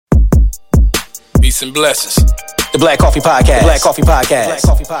Peace and blessings. The Black Coffee Podcast. The Black Coffee Podcast. Black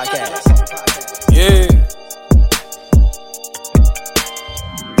Coffee Podcast. Yeah.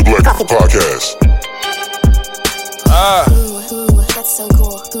 The Black Coffee Podcast. Ooh, that's so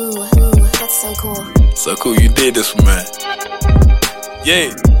cool. Ooh, that's so cool. So cool, you did this one, man.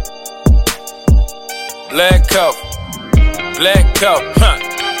 Yeah. Black Coffee, huh?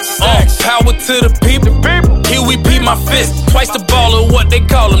 Power to the people. Here we beat my fist. Twice the baller, what they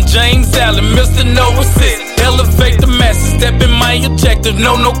call him. James Allen, Mr. No Assist. Elevate the masses, step in my objective.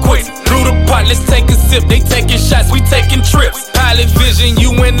 No quits. Through the pot, let's take a sip. They taking shots, we taking trips. Pilot vision,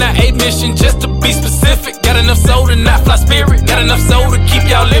 you and I a mission. Just to be specific. Got enough soul to not fly spirit. Got enough soul to keep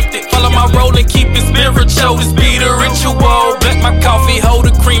y'all lifted. Follow my roll and keep it spiritual. This be the ritual. Black my coffee, hold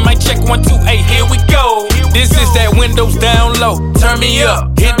the cream. I check 1, 2, 8. Here we go. This is that windows down low. Turn me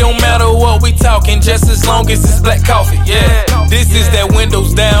up. It don't matter what we talking, just as long as it's black coffee. Yeah. This is that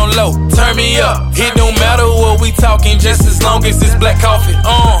windows down low. Turn me up. It don't matter what we talking, just as long as it's black coffee.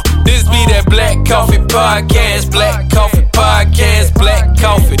 This be that Black Coffee Podcast. Black Coffee Podcast. Black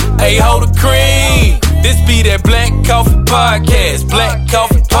Coffee. Hey, hold the cream. This be that Black Coffee Podcast. Black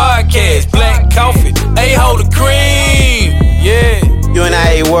Coffee Podcast. Black Coffee. Hey, hold the cream. Yeah.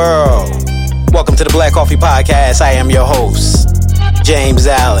 UNIA World. Welcome to the Black Coffee Podcast. I am your host, James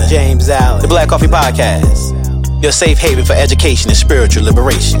Allen. The Black Coffee Podcast. Your safe haven for education and spiritual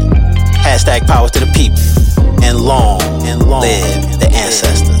liberation. Hashtag power to the people. And long live the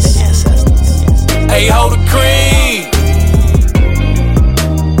ancestors. Hey, hold the cream.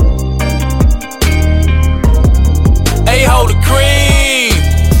 Hey, hold the cream.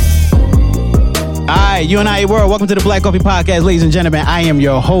 All right, UNIA World, welcome to the Black Coffee Podcast. Ladies and gentlemen, I am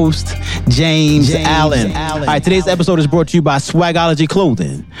your host, James Allen. All right, today's episode is brought to you by Swagology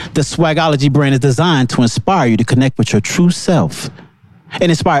Clothing. The Swagology brand is designed to inspire you to connect with your true self and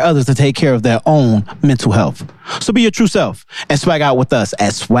inspire others to take care of their own mental health. So be your true self and swag out with us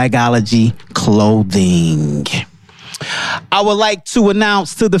at Swagology Clothing. I would like to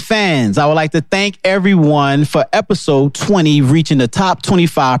announce to the fans, I would like to thank everyone for episode 20 reaching the top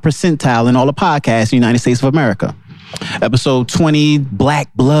 25 percentile in all the podcasts in the United States of America. Episode 20,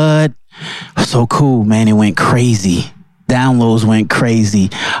 Black Blood. So cool, man. It went crazy. Downloads went crazy.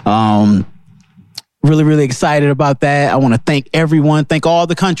 Really excited about that. I want to thank everyone. Thank all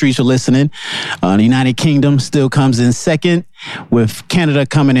the countries for listening. The United Kingdom still comes in second, with Canada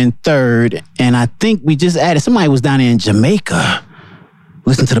coming in third. And I think we just added, somebody was down in Jamaica.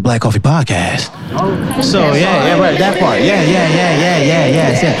 Listen to the Black Coffee Podcast. So yeah, right, that part.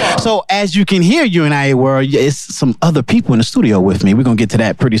 Yeah. So as you can hear, UNIA World, it's some other people in the studio with me. We're going to get to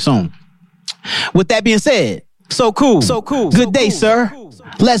that pretty soon. With that being said, so cool. Good day, sir.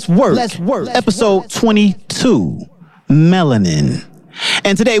 Let's work. Episode 22, Melanin.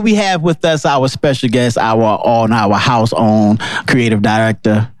 And today we have with us our special guest, our house own creative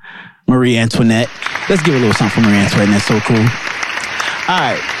director, Marie Antoinette. Let's give a little something for Marie Antoinette. That's so cool. All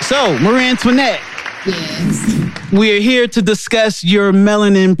right. So, Marie Antoinette. Yes. We're here to discuss your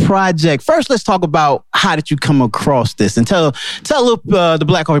Melanin project. First, let's talk about how did you come across this, and tell the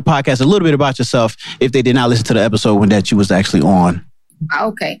Black Coffee Podcast a little bit about yourself if they did not listen to the episode when that you was actually on.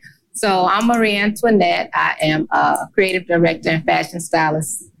 Okay. So I'm Marie Antoinette. I am a creative director and fashion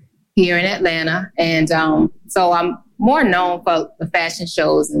stylist here in Atlanta. And so I'm more known for the fashion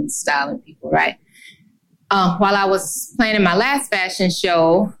shows and styling people, right? While I was planning my last fashion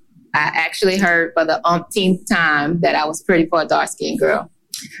show, I actually heard for the umpteenth time that I was pretty for a dark-skinned girl.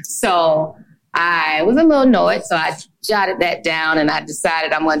 So I was a little annoyed, so I jotted that down and I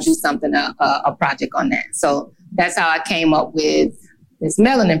decided I'm going to do something, a project on that. So that's how I came up with this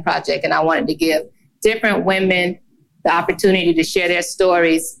Melanin project. And I wanted to give different women the opportunity to share their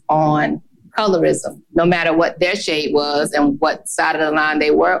stories on colorism, no matter what their shade was and what side of the line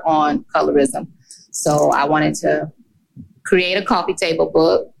they were on colorism. So I wanted to create a coffee table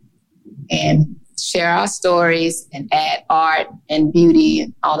book and share our stories and add art and beauty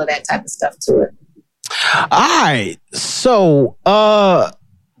and all of that type of stuff to it. All right. So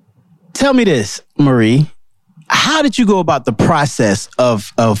tell me this, Marie. How did you go about the process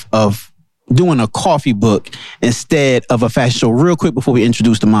of doing a coffee book instead of a fashion show? Real quick before we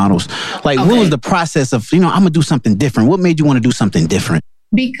introduce the models. Like, What was the process of, I'm going to do something different? What made you want to do something different?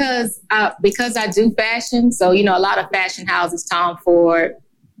 Because I do fashion. So, a lot of fashion houses, Tom Ford,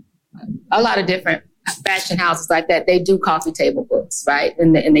 a lot of different fashion houses like that, they do coffee table books, right?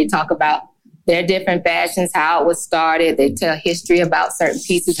 And they talk about their different fashions, how it was started. They tell history about certain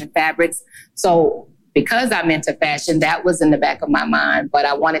pieces and fabrics. So because I'm into fashion, that was in the back of my mind, but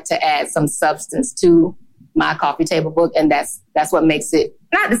I wanted to add some substance to my coffee table book, and that's what makes it.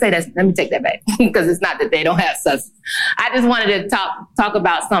 Not to say that's. Let me take that back, because it's not that they don't have substance. I just wanted to talk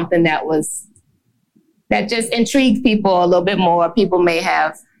about something that just intrigued people a little bit more. People may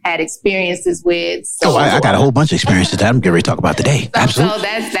have had experiences with. So I got a whole bunch of experiences that I'm getting ready to talk about today. Absolutely.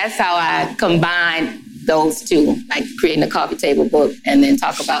 So that's how I combine those two, like creating a coffee table book and then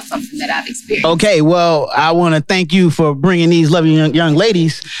talk about something that I've experienced. Okay, well, I want to thank you for bringing these lovely young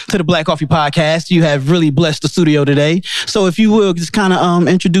ladies to the Black Coffee Podcast. You have really blessed the studio today. So if you will, just kind of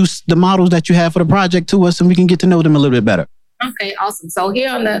introduce the models that you have for the project to us, and we can get to know them a little bit better. Okay, awesome. So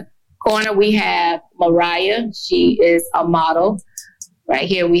here on the corner, we have Mariah. She is a model. Right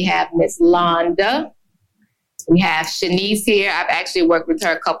here, we have Miss Londa. We have Shanice here. I've actually worked with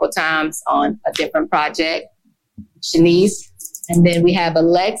her a couple times on a different project. Shanice. And then we have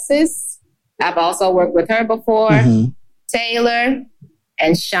Alexis. I've also worked with her before. Mm-hmm. Taylor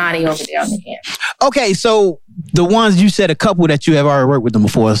and Shawnee over there on the end. Okay, so the ones you said, a couple that you have already worked with them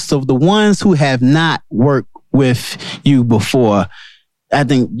before. So the ones who have not worked with you before, I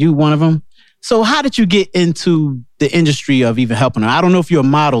think you one of them. So how did you get into the industry of even helping her? I don't know if you're a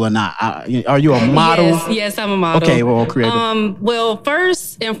model or not. Are you a model? Yes, I'm a model. Okay, well, creative. Well,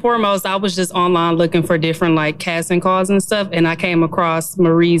 first and foremost, I was just online looking for different like casting calls and stuff, and I came across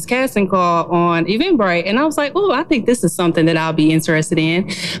Marie's casting call on Eventbrite, and I was like, oh, I think this is something that I'll be interested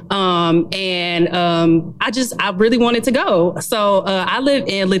in. I really wanted to go. So I live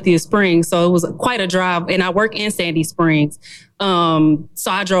in Lithia Springs, so it was quite a drive, and I work in Sandy Springs. So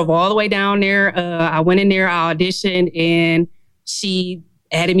I drove all the way down there. I went in there, I auditioned, and she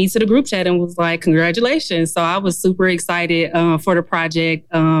added me to the group chat and was like, congratulations. So I was super excited for the project.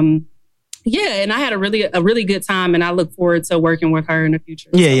 And I had a really good time, and I look forward to working with her in the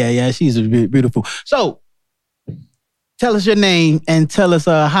future. Yeah. She's beautiful. So tell us your name and tell us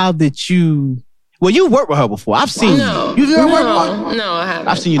how did you... Well, you worked with her before. I've seen you. You've ever worked with her? No, I haven't.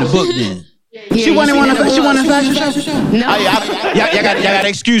 I've seen you in the book then. She won in a fashion show? No. Y'all got to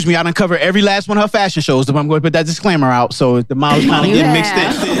excuse me. I done covered every last one of her fashion shows. I'm going to put that disclaimer out so the models kind of get mixed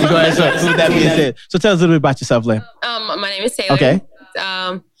in. Go ahead. So with that being said, so tell us a little bit about yourself, Leigh. My name is Taylor. Okay.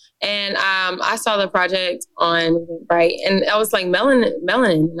 I saw the project on Right, and I was like melanin,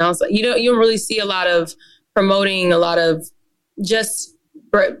 and I was like, you don't really see a lot of promoting a lot of just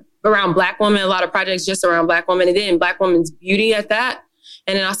around Black women, a lot of projects just around Black women, and then Black women's beauty at that.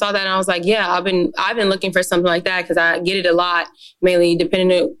 And then I saw that and I was like, yeah, I've been looking for something like that because I get it a lot, mainly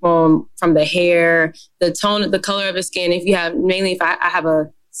depending on from the hair, the tone, the color of the skin. If I have a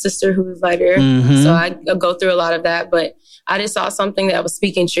sister who's lighter, so I go through a lot of that. But I just saw something that was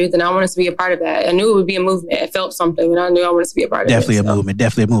speaking truth, and I wanted to be a part of that. I knew it would be a movement. I felt something, and I knew I wanted to be a part of it. Definitely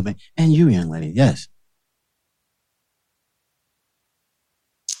a movement. And you, young lady, yes.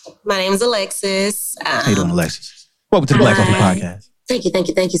 My name is Alexis. How you doing, Alexis? Welcome to the Black Coffee Podcast. Thank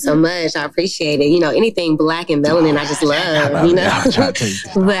you so much. I appreciate it. Anything Black and melanin, I just love,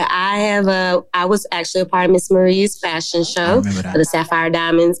 But I was actually a part of Miss Marie's fashion show, the Sapphire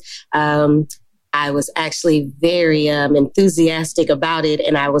Diamonds. I was actually very enthusiastic about it,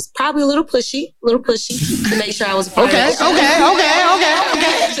 and I was probably a little pushy to make sure I was a part of it.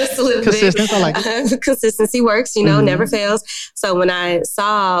 Okay. Just a little Consistency, bit. I like it. Consistency works, never fails. So when I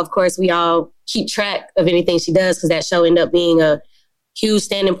saw, of course, we all keep track of anything she does because that show ended up being a huge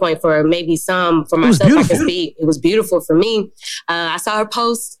standing point for maybe some, for myself, I can speak. It was beautiful for me. I saw her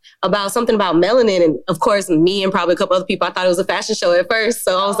post about something about melanin, and of course, me and probably a couple other people, I thought it was a fashion show at first.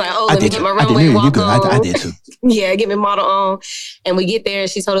 So I was like, let me get my runway walk on. I did too. Yeah, get me model on. And we get there and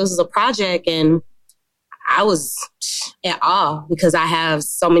she told us it was a project, and I was at awe because I have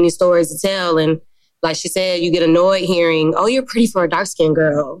so many stories to tell. And like she said, you get annoyed hearing, oh, you're pretty for a dark-skinned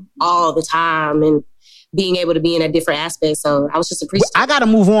girl all the time. And being able to be in a different aspect. So I was just appreciative. I got to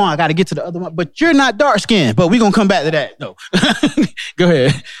move on. I got to get to the other one. But you're not dark skinned. But we're going to come back to that, though. Go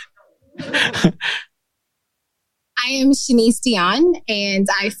ahead. I am Shanice Dion, and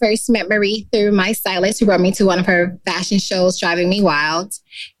I first met Marie through my stylist who brought me to one of her fashion shows, Driving Me Wild.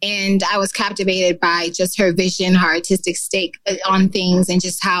 And I was captivated by just her vision, her artistic stake on things, and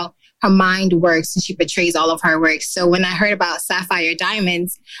just how her mind works and she portrays all of her work. So when I heard about Sapphire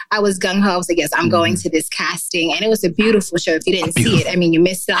Diamonds, I was gung-ho. I was like, yes, I'm going to this casting. And it was a beautiful show. If you didn't see it, you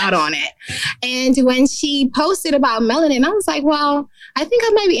missed out on it. And when she posted about melanin, I was like, well, I think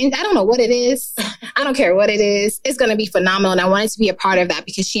I might be, I don't know what it is. I don't care what it is. It's going to be phenomenal. And I wanted to be a part of that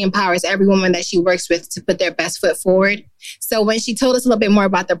because she empowers every woman that she works with to put their best foot forward. So when she told us a little bit more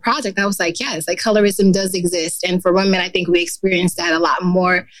about the project, I was like, yes, colorism does exist. And for women, I think we experience that a lot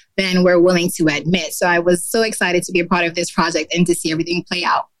more than we're willing to admit. So I was so excited to be a part of this project and to see everything play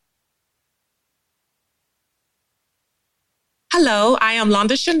out. Hello, I am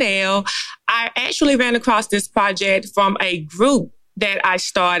Londa Chanel. I actually ran across this project from a group that I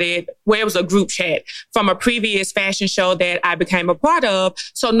started, where it was a group chat from a previous fashion show that I became a part of.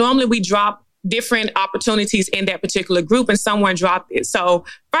 So normally we drop different opportunities in that particular group, and someone dropped it. So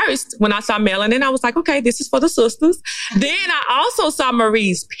first, when I saw Melanin, I was like, okay, this is for the sisters. Then I also saw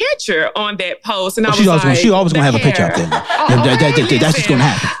Marie's picture on that post, and she always gonna have a picture up there. That's just gonna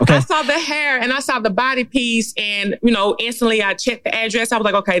happen. Okay. I saw the hair and I saw the body piece, and instantly I checked the address. I was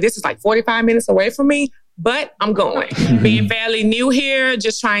like, okay, this is like 45 minutes away from me, but I'm going. Being fairly new here,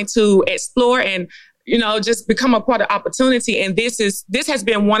 just trying to explore and just become a part of opportunity. And this has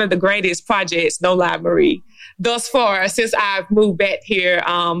been one of the greatest projects, no lie, Marie, thus far since I've moved back here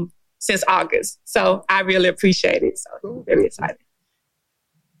since August. So I really appreciate it. So I'm very excited.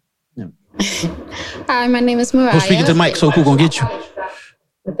 Yeah. Hi, my name is Mariah. Who's speaking to the mic so who gonna get you?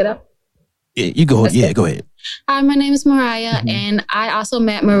 Look it up. Yeah, you go. Yeah, go ahead. Hi, my name is Mariah, and I also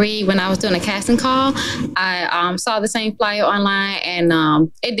met Marie when I was doing a casting call. I saw the same flyer online, and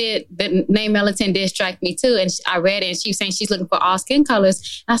the name Melatonin did strike me too. And I read it, and she was saying she's looking for all skin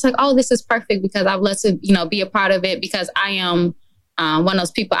colors. And I was like, oh, this is perfect because I'd love to, be a part of it because I am one of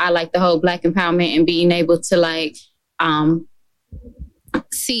those people. I like the whole Black empowerment and being able to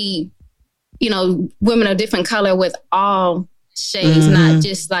see, women of different color with all shades, not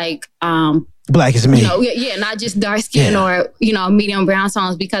just Black is me. Not just dark skin or, medium brown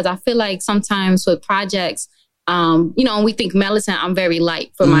tones, because I feel like sometimes with projects, when we think melatonin, I'm very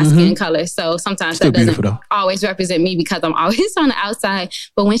light for my skin color. So sometimes that doesn't always represent me because I'm always on the outside.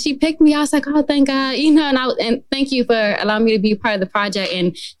 But when she picked me, I was like, oh, thank God, and thank you for allowing me to be part of the project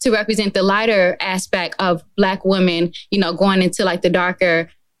and to represent the lighter aspect of Black women, going into the darker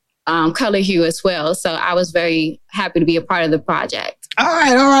color hue as well. So I was very happy to be a part of the project. All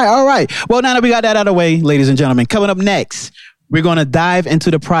right. Well, now that we got that out of the way, ladies and gentlemen, coming up next, we're going to dive into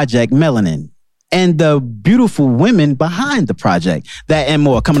the project Melanin and the beautiful women behind the project. That and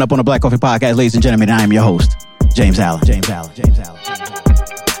more coming up on the Black Coffee Podcast, ladies and gentlemen. I am your host, James Allen.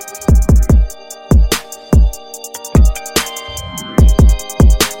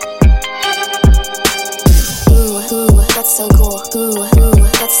 Ooh, that's so cool. Ooh,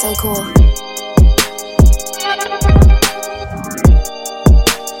 that's so cool.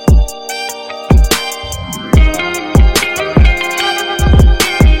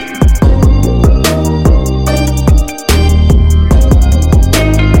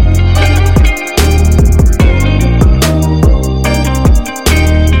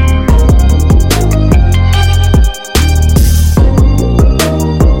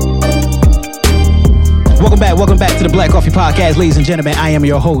 Welcome back to the Black Coffee Podcast, ladies and gentlemen. I am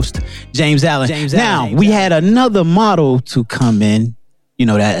your host, James Allen. We had another model to come in.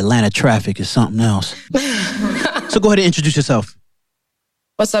 That Atlanta traffic is something else. So go ahead and introduce yourself.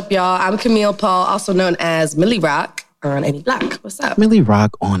 What's up, y'all? I'm Camille Paul, also known as Millie Rock on A Block. What's up? Millie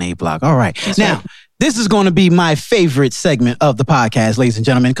Rock on A Block. All right. That's now, right. This is going to be my favorite segment of the podcast, ladies and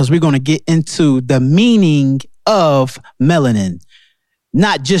gentlemen, because we're going to get into the meaning of melanin.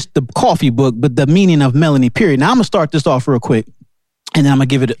 Not just the coffee book, but the meaning of melanin, period. Now, I'm going to start this off real quick, and then I'm going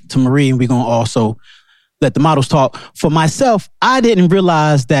to give it to Marie, and we're going to also let the models talk. For myself, I didn't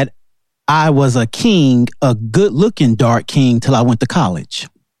realize that I was a king, a good-looking dark king, till I went to college.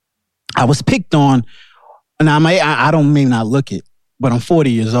 I was picked on, and I don't mean not look it, but I'm 40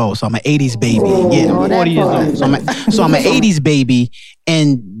 years old, so I'm an 80s baby. I'm 40 years old. So I'm an 80s baby,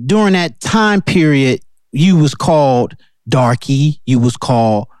 and during that time period, you was called darky, you was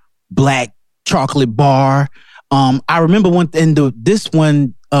called black chocolate bar. I remember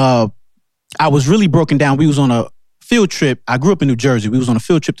I was really broken down. We was on a field trip. I grew up in New Jersey. We was on a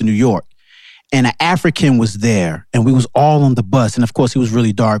field trip to New York, and an African was there, and we was all on the bus. And of course, he was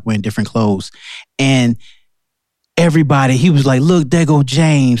really dark, wearing different clothes. And everybody, he was like, look, there go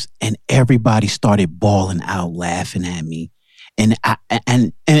James. And everybody started bawling out, laughing at me. And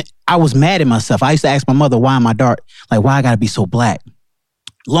I was mad at myself. I used to ask my mother, why am I dark? Like, why I gotta be so black?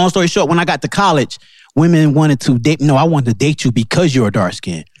 Long story short, when I got to college, women wanted to date. No, I wanted to date you because you're a dark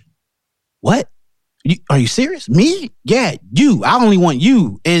skin. What? Are you serious? Me? Yeah, you. I only want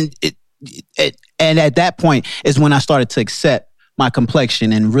you. And at that point is when I started to accept my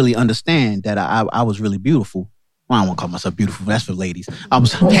complexion and really understand that I was really beautiful. Well, I don't want to call myself beautiful. That's for ladies. I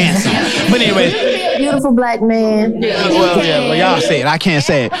was handsome. But anyway. Beautiful black man. Well, y'all say it. I can't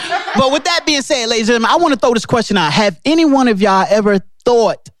say it. But with that being said, ladies and gentlemen, I want to throw this question out. Have any one of y'all ever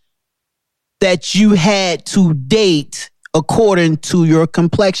thought that you had to date according to your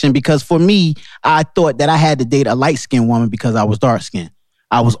complexion? Because for me, I thought that I had to date a light-skinned woman because I was dark-skinned.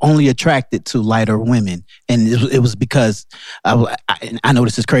 I was only attracted to lighter women. And it was because I know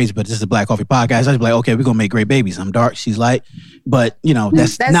this is crazy, but this is a Black Coffee podcast. I was like, okay, we're going to make great babies. I'm dark, she's light. But,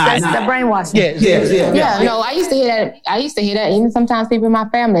 that's the brainwashing. Yeah. No, I used to hear that. Even sometimes people in my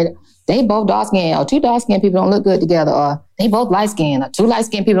family, they both dark-skinned, or two dark-skinned people don't look good together, or they both light-skinned, or two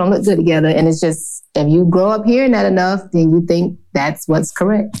light-skinned people don't look good together. And it's just, if you grow up hearing that enough, then you think that's what's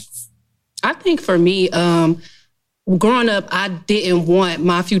correct. I think for me, growing up, I didn't want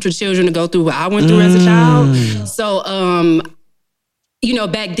my future children to go through what I went through as a child. So,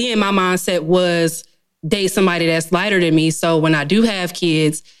 back then my mindset was date somebody that's lighter than me. So when I do have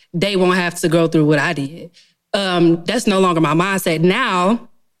kids, they won't have to go through what I did. That's no longer my mindset now,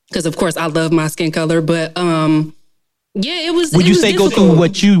 because of course I love my skin color. But it was. When you say difficult. Go through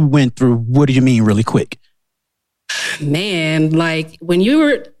what you went through, what do you mean, really quick? Man, like when you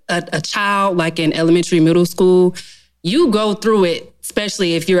were a child, like in elementary, middle school, you go through it,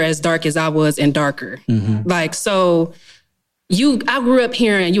 especially if you're as dark as I was and darker. Mm-hmm. Like, so I grew up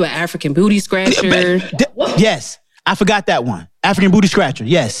hearing you an African booty scratcher. Yes. I forgot that one. African booty scratcher.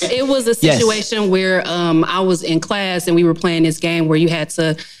 Yes. It was a situation where I was in class and we were playing this game where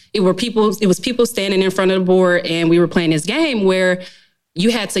it was people standing in front of the board, and we were playing this game where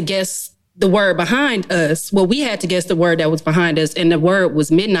you had to guess the word behind us. Well, we had to guess the word that was behind us, and the word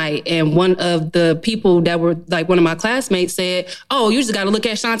was midnight. And one of the people that were like one of my classmates said, "Oh, you just got to look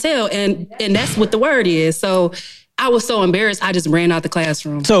at Chantel, and that's what the word is." So I was so embarrassed, I just ran out the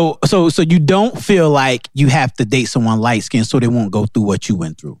classroom. So you don't feel like you have to date someone light skinned so they won't go through what you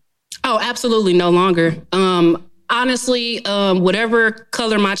went through? Oh, absolutely, no longer. Honestly, whatever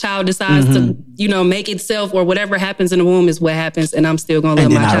color my child decides to, make itself, or whatever happens in the womb is what happens, and I'm still gonna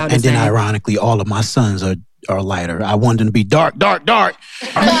love my child. And then, ironically, all of my sons are lighter. I wanted them to be dark, and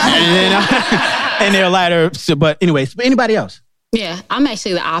they're lighter. So, but anyways, anybody else? Yeah, I'm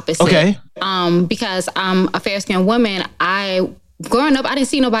actually the opposite. Okay. Because I'm a fair-skinned woman. Growing up, I didn't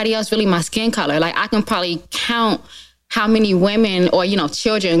see nobody else really my skin color. Like, I can probably count how many women or,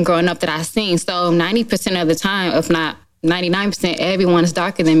 children growing up that I've seen. So 90% of the time, if not 99%, everyone is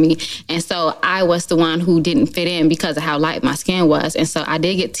darker than me. And so I was the one who didn't fit in because of how light my skin was. And so I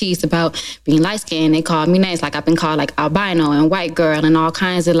did get teased about being light-skinned. They called me names. Like, I've been called like albino and white girl and all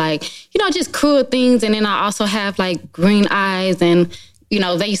kinds of just cruel things. And then I also have like green eyes, and,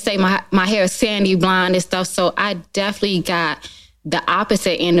 they say my hair is sandy blonde and stuff. So I definitely got the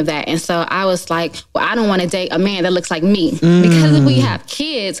opposite end of that. And so I was like, well, I don't want to date a man that looks like me. Because if we have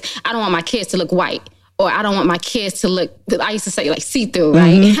kids, I don't want my kids to look white. Or I don't want my kids to look, I used to say like see-through,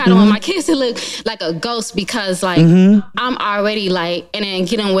 right? I don't want my kids to look like a ghost, because I'm already and then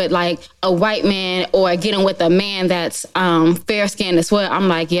getting with like a white man or getting with a man that's fair-skinned as well. I'm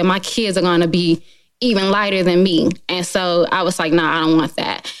like, yeah, my kids are going to be even lighter than me. And so I was like, nah, I don't want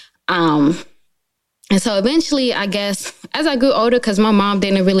that. And so eventually, I guess, as I grew older, because my mom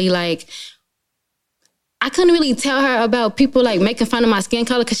didn't really I couldn't really tell her about people making fun of my skin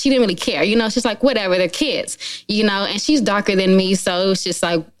color, because she didn't really care. She's like, whatever, they're kids, and she's darker than me. So it's just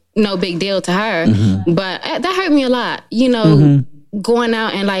like no big deal to her. Mm-hmm. But that hurt me a lot, going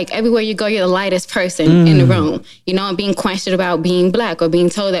out and everywhere you go, you're the lightest person in the room, and being questioned about being black or being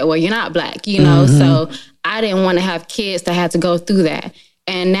told that, well, you're not black, So I didn't want to have kids that had to go through that.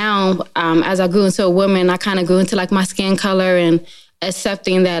 And now, as I grew into a woman, I kind of grew into my skin color and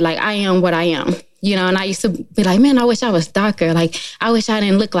accepting that I am what I am, and I used to be like, man, I wish I was darker. I wish I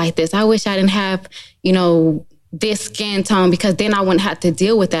didn't look like this. I wish I didn't have, this skin tone, because then I wouldn't have to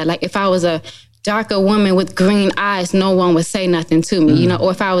deal with that. If I was a darker woman with green eyes, no one would say nothing to me,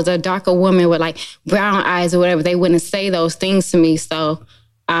 or if I was a darker woman with brown eyes or whatever, they wouldn't say those things to me. So,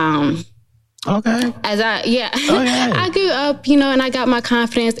 okay. I grew up, and I got my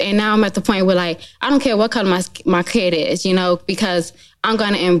confidence, and now I'm at the point where I don't care what color my kid is, because I'm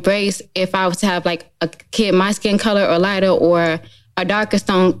going to embrace, if I was to have a kid my skin color or lighter, or a darker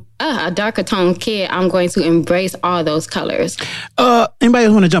tone kid, I'm going to embrace all those colors. Anybody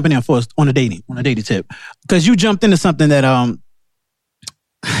want to jump in there for us on a dating tip? Because you jumped into something that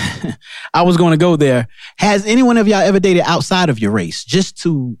I was going to go there. Has anyone of y'all ever dated outside of your race, just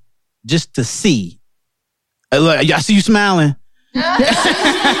to see? I see you smiling.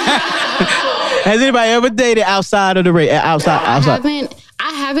 Has anybody ever dated outside of the race? Outside.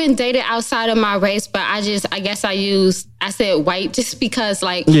 I haven't dated outside of my race, but I guess I said white just because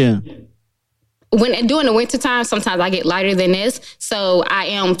when during the wintertime, sometimes I get lighter than this. So I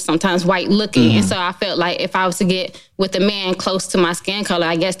am sometimes white looking. And so I felt like if I was to get with a man close to my skin color,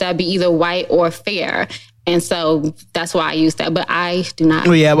 I guess that'd be either white or fair. And so that's why I use that. But I do not.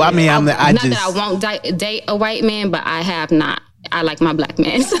 Well, yeah, well, I mean, that I won't date a white man, but I have not I like my black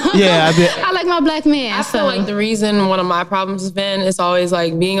man. So Yeah, I like my black man. I feel like the reason one of my problems has been is always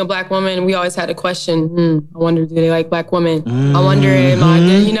like being a black woman. We always had to question, I wonder, do they like black women? I wonder, am I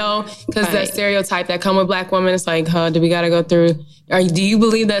good? You know, because that stereotype that come with black women, it's like, do we got to go through? Do you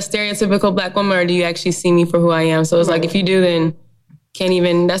believe that stereotypical black woman, or do you actually see me for who I am? So it's like, if you do, then can't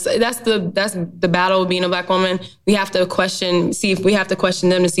even. That's the battle of being a black woman. We have to question them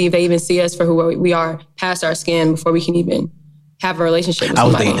to see if they even see us for who we are past our skin before we can even have a relationship with somebody. I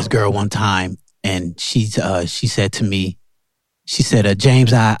was dating this girl one time, and she said to me, she said,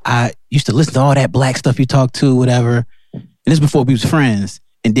 James, I used to listen to all that black stuff you talk to, whatever. And this before we was friends.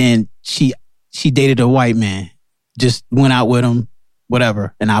 And then she dated a white man, just went out with him,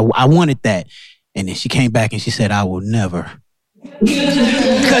 whatever. And I wanted that. And then she came back and she said, I will never.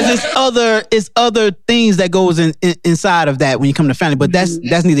 Because it's other things that goes inside of that when you come to family. But that's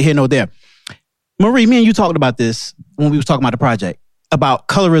neither here nor there. Marie, me and you talked about this when we was talking about the project, about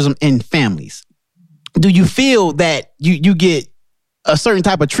colorism in families. Do you feel that you get a certain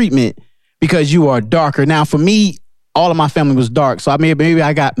type of treatment because you are darker? Now, for me, all of my family was dark, so maybe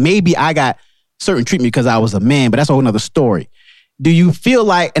I got certain treatment because I was a man, but that's a whole nother story. Do you feel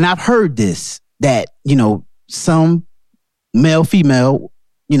like, and I've heard this, that, some male, female,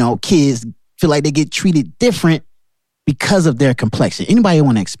 kids feel like they get treated different because of their complexion? Anybody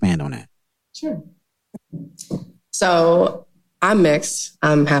want to expand on that? Sure. So I'm mixed.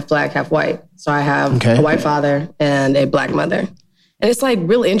 I'm half black, half white. So I have a white father and a black mother. And it's like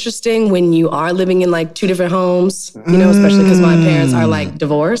real interesting when you are living in like two different homes, especially because my parents are like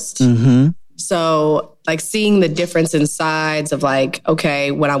divorced. Mm-hmm. So like seeing the difference in sides of like, okay,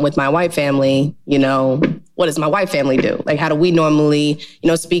 when I'm with my white family, what does my white family do? Like, how do we normally,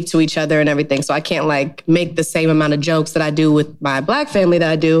 speak to each other and everything? So I can't like make the same amount of jokes that I do with my black family that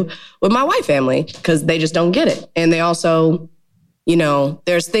I do with my white family because they just don't get it. And they also,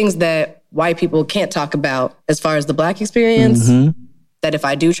 there's things that white people can't talk about as far as the black experience. Mm-hmm. That if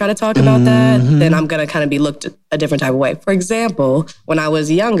I do try to talk about that, then I'm going to kind of be looked at a different type of way. For example, when I was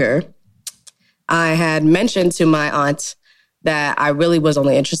younger, I had mentioned to my aunt that I really was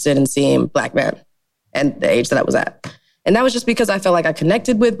only interested in seeing black men and the age that I was at. And that was just because I felt like I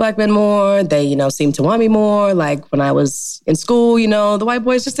connected with black men more. They, seemed to want me more. Like when I was in school, the white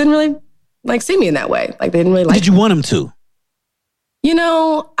boys just didn't really like see me in that way. Like they didn't really like Did you want them to?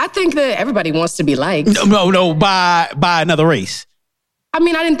 I think that everybody wants to be liked. No, by another race. I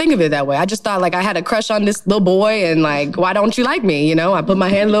mean, I didn't think of it that way. I just thought like I had a crush on this little boy and like, why don't you like me? I put my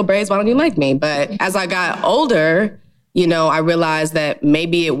hand in little braids. Why don't you like me? But as I got older, I realized that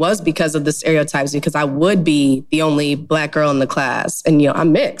maybe it was because of the stereotypes, because I would be the only black girl in the class. And,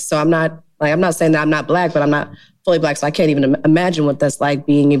 I'm mixed. So I'm not saying that I'm not black, but I'm not fully black. So I can't even imagine what that's like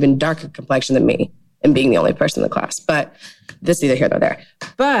being even darker complexion than me and being the only person in the class. But this is neither here nor there.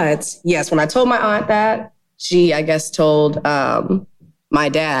 But yes, when I told my aunt that, she, I guess, told my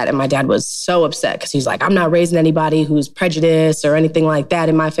dad, and my dad was so upset because he's like, I'm not raising anybody who's prejudiced or anything like that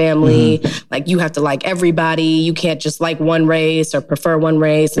in my family. Mm-hmm. Like, you have to like everybody. You can't just like one race or prefer one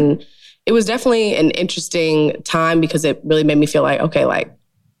race. And it was definitely an interesting time because it really made me feel like, okay, like,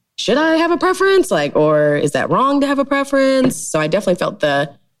 should I have a preference? Like, or is that wrong to have a preference? So I definitely felt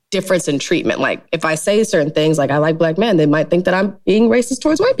the difference in treatment. Like, if I say certain things, like I like black men, they might think that I'm being racist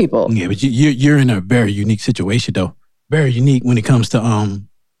towards white people. Yeah, but you're in a very unique situation, though. Very unique when it comes to,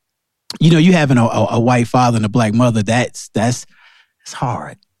 you having a white father and a black mother. That's it's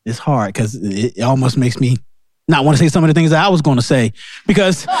hard. It's hard because it almost makes me not want to say some of the things that I was going to say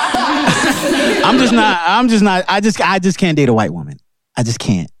because I just can't date a white woman. I just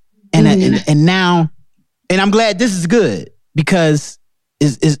can't. And now, and I'm glad this is good because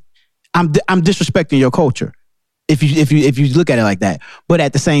I'm disrespecting your culture if you look at it like that. But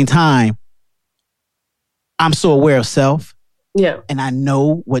at the same time, I'm so aware of self. Yeah. And I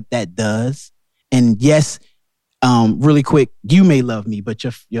know what that does. And yes, really quick, you may love me, but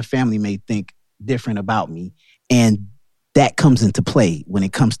your family may think different about me. And that comes into play when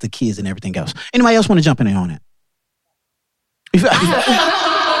it comes to kids and everything else. Anybody else want to jump in on that?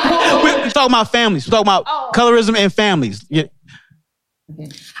 We're talking about families. We're talking about colorism and families. Yeah.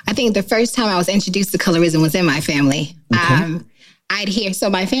 I think the first time I was introduced to colorism was in my family. Okay. I'd hear,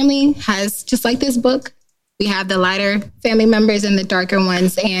 so my family has just like this book. We have the lighter family members and the darker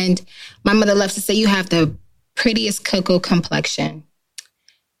ones. And my mother loves to say, you have the prettiest cocoa complexion.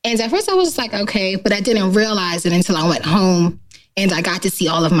 And at first I was like, okay, but I didn't realize it until I went home and I got to see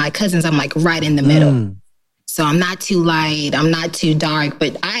all of my cousins. I'm like right in the middle. So I'm not too light, I'm not too dark,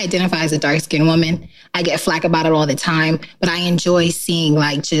 but I identify as a dark-skinned woman. I get flack about it all the time, but I enjoy seeing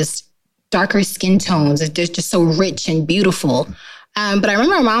like just darker skin tones. They're just so rich and beautiful. But I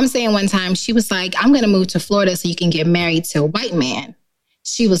remember my mom saying one time, she was like, I'm going to move to Florida so you can get married to a white man.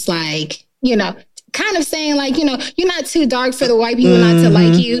 She was like, you know, kind of saying like, you know, you're not too dark for the white people not to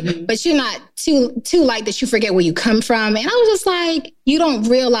like you, but you're not too light that you forget where you come from. And I was just like, you don't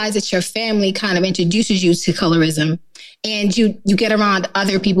realize that your family kind of introduces you to colorism, and you get around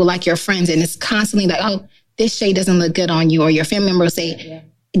other people like your friends, and it's constantly like, oh, this shade doesn't look good on you. Or your family member will say,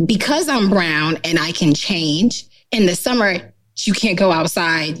 because I'm brown and I can change, in the summer, you can't go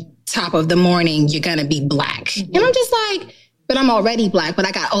outside, top of the morning, you're going to be black. And I'm just like, but I'm already black. But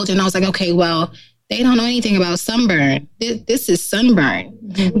I got older and I was like, okay, well, they don't know anything about sunburn. This is sunburn.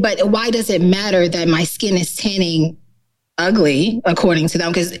 But why does it matter that my skin is tanning ugly, according to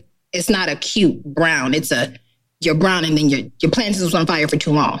them? Because it's not a cute brown. It's you're brown and then your plant was on fire for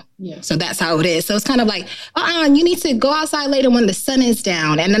too long. Yeah. So that's how it is. So it's kind of like, you need to go outside later when the sun is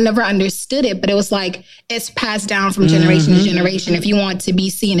down. And I never understood it, but it was like, it's passed down from generation to generation. If you want to be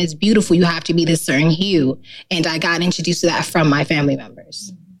seen as beautiful, you have to be this certain hue. And I got introduced to that from my family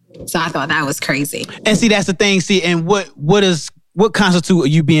members. So I thought that was crazy. And see, that's the thing. See, and what constitutes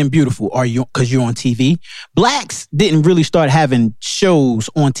you being beautiful? Are you, because you're on TV? Blacks didn't really start having shows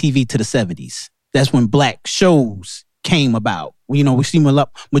on TV to the 70s. That's when black shows came about. You know, we see a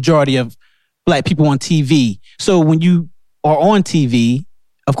majority of black people on TV. So when you are on TV,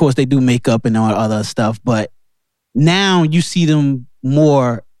 of course, they do makeup and all other stuff, but now you see them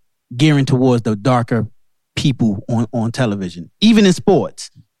more gearing towards the darker people on television, even in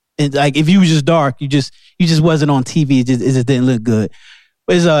sports. And like, if you was just dark, you just wasn't on TV. It just didn't look good.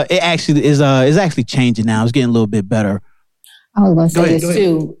 But it actually is actually changing now. It's getting a little bit better. I was going to say this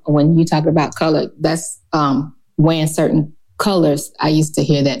too. When you talk about color, that's wearing certain colors. I used to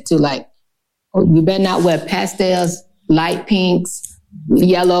hear that too. Like, you better not wear pastels, light pinks,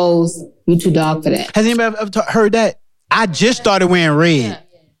 yellows. You too dark for that. Has anybody ever heard that? I just started wearing red.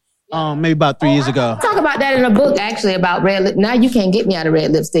 Maybe about 3 years ago. I talk about that in a book, actually, about red lip. Now you can't get me out of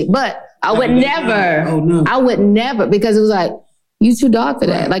red lipstick, but I would never. I would never, because it was like, you too dark for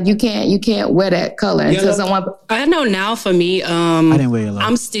that. Like, you can't wear that color until someone. I know now for me, I didn't wear yellow.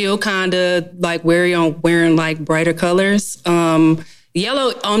 I'm still kind of like wary on wearing like brighter colors.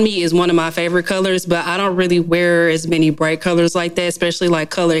 Yellow on me is one of my favorite colors, but I don't really wear as many bright colors like that, especially like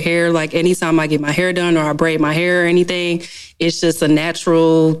colored hair. Like, anytime I get my hair done or I braid my hair or anything, it's just a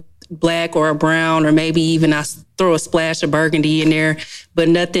natural black or a brown, or maybe even I throw a splash of burgundy in there, but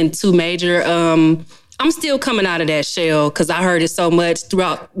nothing too major. I'm still coming out of that shell because I heard it so much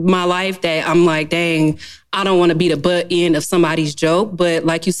throughout my life that I'm like, dang, I don't want to be the butt end of somebody's joke. But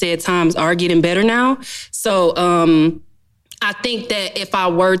like you said, times are getting better now. So I think that if I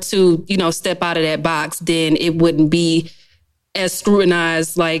were to, step out of that box, then it wouldn't be as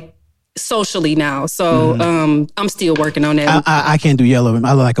scrutinized like socially now. So I'm still working on that. I can't do yellow.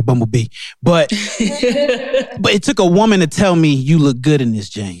 I look like a bumblebee. But but it took a woman to tell me, you look good in this,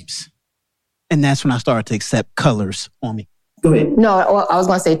 James. And that's when I started to accept colors on me. Go ahead. No, I was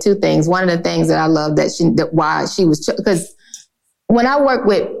going to say two things. One of the things that I love why she was, because when I work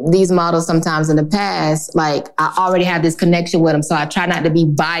with these models sometimes in the past, like, I already have this connection with them. So I try not to be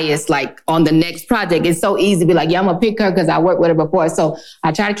biased, like, on the next project. It's so easy to be like, yeah, I'm going to pick her because I worked with her before. So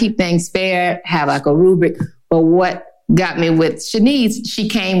I try to keep things fair, have like a rubric. But what got me with Shanice, she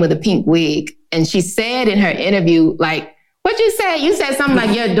came with a pink wig. And she said in her interview, like, what you said? You said something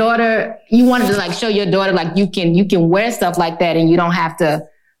like your daughter, you wanted to like show your daughter like you can wear stuff like that and you don't have to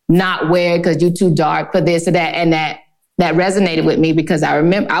not wear it because you're too dark for this or that. And that resonated with me because I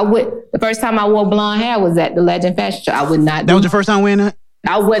remember the first time I wore blonde hair was at the Legend Fashion Show. I would not. That was your first time wearing that?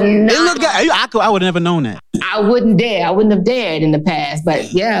 I wouldn't. It looked good. I would have never known that. I wouldn't dare. I wouldn't have dared in the past.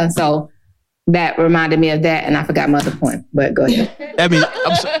 But yeah, so that reminded me of that, and I forgot my other point. But go ahead. I mean,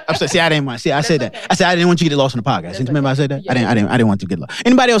 I'm sorry. See, I didn't want. See, I said that. I said I didn't want you to get lost in the podcast. Remember I said that? I didn't want you to get lost.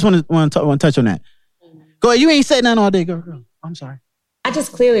 Anybody else want to touch on that? Go ahead. You ain't said nothing all day, girl. I'm sorry. I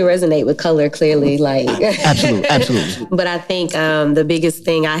just clearly resonate with color. Clearly, like absolutely. But I think the biggest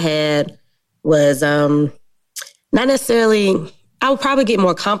thing I had was not necessarily. I would probably get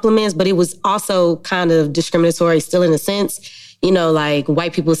more compliments, but it was also kind of discriminatory, still in a sense. Like,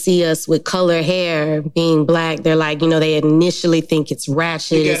 white people see us with color hair, being black. They're like, they initially think it's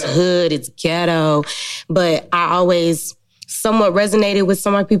ratchet, it's hood, it's ghetto. But I always somewhat resonated with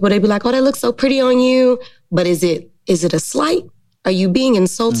some white people. They'd be like, oh, that looks so pretty on you. But is it a slight? Are you being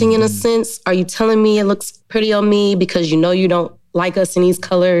insulting in a sense? Are you telling me it looks pretty on me because you don't like us in these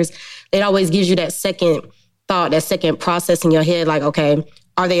colors? It always gives you that second thought, that second process in your head, like, okay,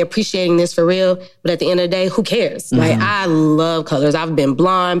 are they appreciating this for real? But at the end of the day, who cares? Like, I love colors. I've been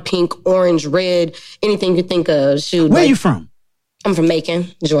blonde, pink, orange, red, anything you think of. Shoot. Where are you from? I'm from Macon,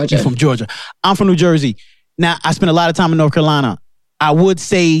 Georgia. You're from Georgia. I'm from New Jersey. Now, I spent a lot of time in North Carolina. I would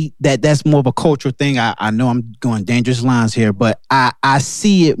say that that's more of a cultural thing. I know I'm going dangerous lines here, but I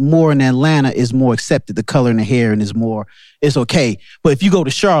see it more in Atlanta is more accepted. The color in the hair and it's okay. But if you go to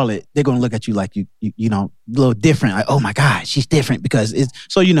Charlotte, they're going to look at you like you know, a little different. Like, oh my God, she's different because it's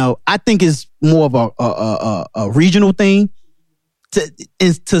so, you know, I think it's more of a regional thing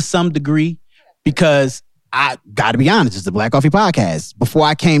to some degree because I got to be honest, it's the Black Coffee Podcast. Before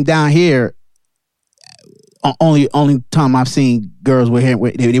I came down here, only time I've seen girls with hair,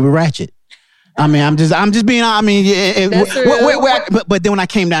 they were ratchet. I mean, I'm just being. I mean, but then when I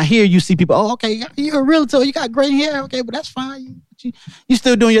came down here, you see people. Oh, okay, you're a realtor. You got gray hair. Okay, but that's fine. You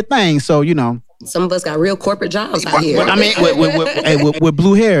still doing your thing. So you know, some of us got real corporate jobs out here. I mean, with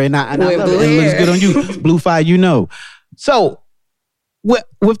blue hair, and I love it. It looks good on you. Blue fire, you know. So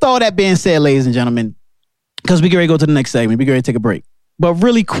with all that being said, ladies and gentlemen, because we get ready to go to the next segment, we get ready to take a break. But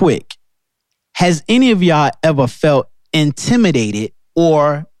really quick. Has any of y'all ever felt intimidated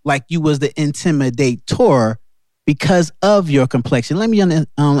or like you was the intimidator because of your complexion? Let me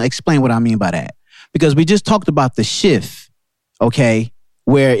explain what I mean by that. Because we just talked about the shift, okay?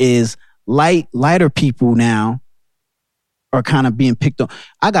 Whereas lighter people now are kind of being picked on.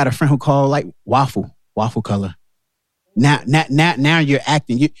 I got a friend who called like waffle color. Now you're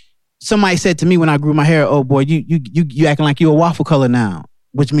acting. Somebody said to me when I grew my hair, "Oh boy, you acting like you're a waffle color now."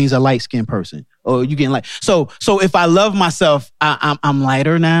 Which means a light-skinned person. Or you getting light. So if I love myself, I'm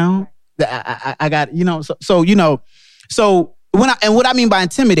lighter now. I got, you know, so you know, so what I mean by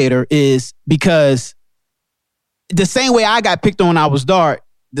intimidator is because the same way I got picked on when I was dark,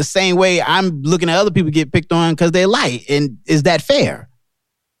 the same way I'm looking at other people get picked on because they're light. And is that fair?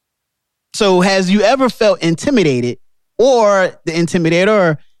 So has you ever felt intimidated or the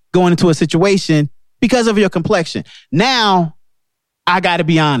intimidator going into a situation because of your complexion? Now, I got to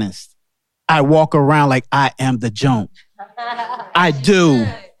be honest. I walk around like I am the junk. I do.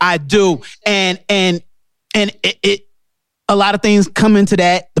 And it a lot of things come into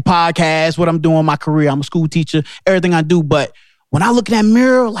that. The podcast, what I'm doing, my career. I'm a school teacher, everything I do. But when I look in that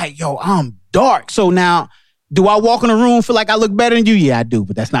mirror, like, yo, I'm dark. So now, do I walk in a room, feel like I look better than you? Yeah, I do,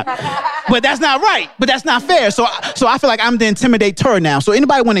 but that's not right. But that's not fair. So I feel like I'm the intimidator now. So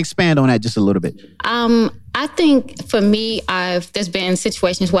anybody want to expand on that just a little bit? I think for me, there's been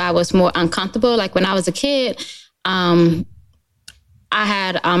situations where I was more uncomfortable. Like when I was a kid, I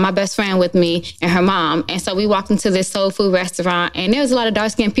had my best friend with me and her mom. And so we walked into this soul food restaurant and there was a lot of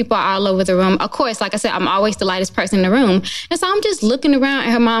dark-skinned people all over the room. Of course, like I said, I'm always the lightest person in the room. And so I'm just looking around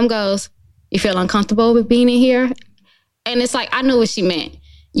and her mom goes, "You feel uncomfortable with being in here?" And it's like, I knew what she meant,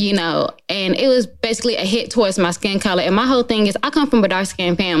 you know, and it was basically a hit towards my skin color. And my whole thing is I come from a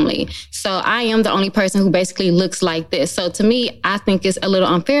dark-skinned family. So I am the only person who basically looks like this. So to me, I think it's a little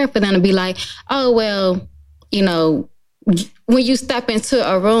unfair for them to be like, oh, well, you know, when you step into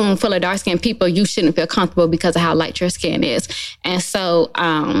a room full of dark-skinned people, you shouldn't feel comfortable because of how light your skin is. And so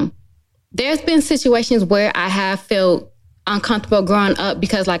there's been situations where I have felt uncomfortable growing up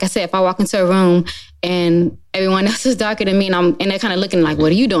because, like I said, if I walk into a room and everyone else is darker than me and they're kind of looking like,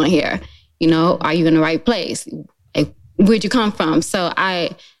 what are you doing here? You know, are you in the right place? Like, where'd you come from? So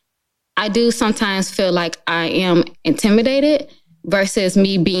I do sometimes feel like I am intimidated versus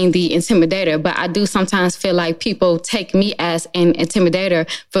me being the intimidator. But I do sometimes feel like people take me as an intimidator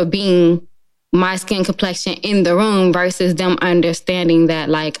for being my skin complexion in the room versus them understanding that,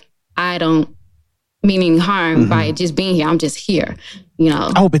 like, I don't mean any harm by just being here. I'm just here, you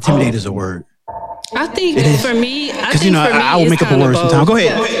know. I hope intimidate is a word. I think for me, I will make up a word sometimes. Go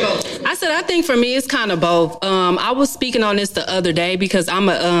ahead. I said, I think for me, it's kind of both. I was speaking on this the other day because I'm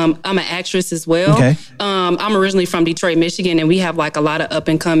an actress as well. Okay. I'm originally from Detroit, Michigan, and we have like a lot of up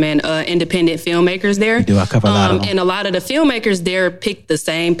and coming independent filmmakers there. We do. I cover a lot of them. And a lot of the filmmakers there pick the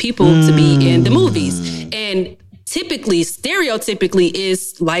same people to be in the movies. And stereotypically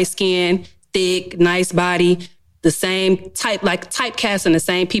is light skin, thick, nice body, the same typecasting the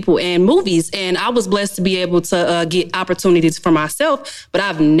same people in movies. And I was blessed to be able to get opportunities for myself, but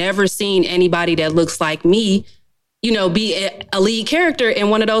I've never seen anybody that looks like me, you know, be a lead character in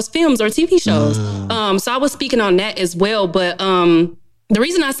one of those films or TV shows. So I was speaking on that as well. But the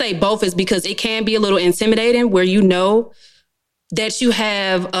reason I say both is because it can be a little intimidating where you know that you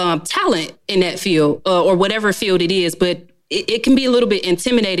have talent in that field or whatever field it is, but it can be a little bit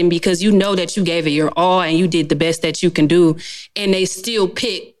intimidating because you know that you gave it your all and you did the best that you can do. And they still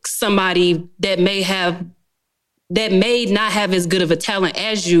pick somebody that may have that may not have as good of a talent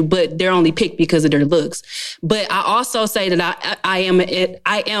as you, but they're only picked because of their looks. But I also say that I am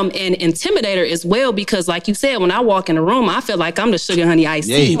an intimidator as well, because like you said, when I walk in the room, I feel like I'm the sugar honey iced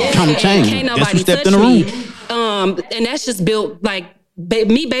tea. Can't nobody touch me. And that's just built like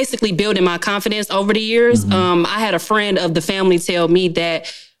me basically building my confidence over the years. I had a friend of the family tell me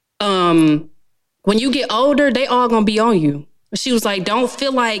that when you get older, they all gonna be on you. She was like, don't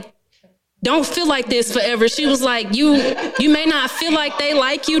feel like this forever. She was like, you may not feel like they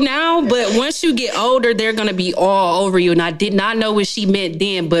like you now, but once you get older, they're going to be all over you. And I did not know what she meant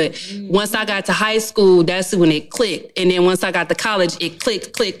then, but once I got to high school, that's when it clicked. And then once I got to college, it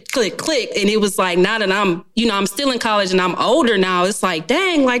clicked. And it was like, now that I'm still in college and I'm older now, it's like,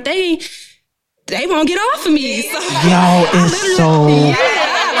 dang, like they won't get off of me. So, it's so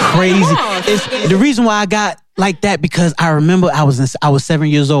crazy. It's the reason why I got like that, because I remember I was 7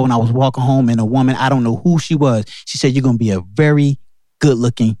 years old and I was walking home, and a woman, I don't know who she was, she said, you're going to be a very good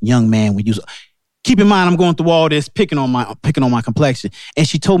looking young man when you... Keep in mind, I'm going through all this, picking on my complexion. And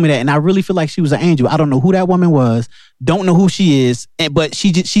she told me that, and I really feel like she was an angel. I don't know who that woman was, don't know who she is, but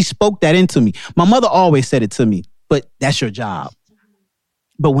she spoke that into me. My mother always said it to me, but that's your job.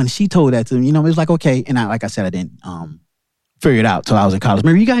 But when she told that to me, it was like, okay. And like I said, I didn't figure it out till I was in college.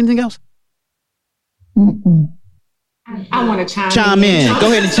 Mary, you got anything else? I want to chime in. Go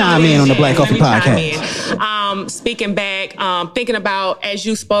ahead and chime in on the Black Coffee Podcast. Speaking back, thinking about, as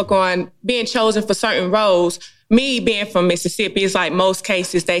you spoke on being chosen for certain roles, me being from Mississippi, it's like most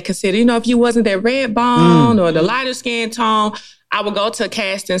cases they consider, if you wasn't that red bone or the lighter skin tone, I would go to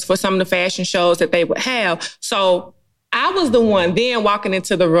castings for some of the fashion shows that they would have. So I was the one then walking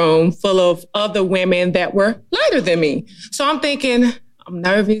into the room full of other women that were lighter than me. So I'm thinking, I'm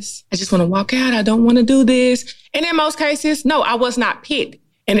nervous. I just want to walk out. I don't want to do this. And in most cases, no, I was not picked.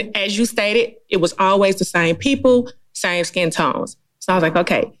 And as you stated, it was always the same people, same skin tones. So I was like,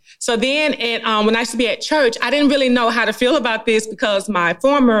 okay. So then when I used to be at church, I didn't really know how to feel about this, because my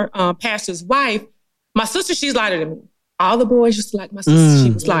former pastor's wife, my sister, she's lighter than me. All the boys used to like my sister.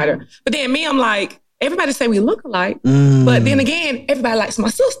 She was lighter. But then me, I'm like, everybody say we look alike. But then again, everybody likes my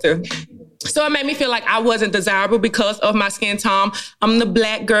sister. So it made me feel like I wasn't desirable because of my skin tone. I'm the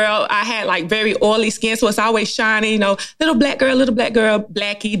black girl. I had like very oily skin, so it's always shiny, little black girl,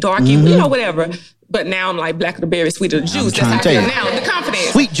 blackie, darky, whatever. But now I'm like blacker the berry, sweeter the juice. That's how I feel now, the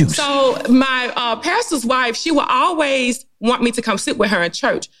confidence. Sweet juice. So my pastor's wife, she would always want me to come sit with her in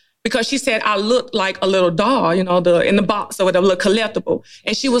church, because she said I looked like a little doll, in the box or whatever, little collectible.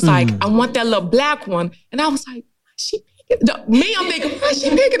 And she was like, I want that little black one. And I was like, I'm thinking, why is she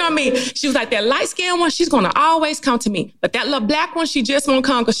picking on me? She was like, that light-skinned one, she's going to always come to me. But that little black one, she just won't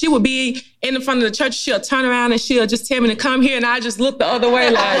come, because she would be in the front of the church. She'll turn around and she'll just tell me to come here. And I just look the other way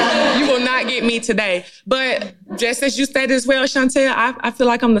like, you will not get me today. But just as you stated as well, Chantel, I feel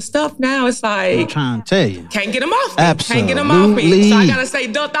like I'm the stuff now. It's like, I'm trying to tell you. Can't get them off me. Absolutely. Can't get them off me. So I got to stay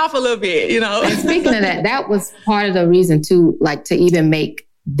ducked off a little bit, And speaking of that, that was part of the reason too, like to even make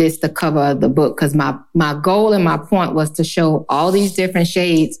this the cover of the book, because my goal and my point was to show all these different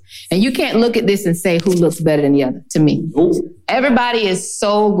shades. And you can't look at this and say who looks better than the other, to me. Everybody is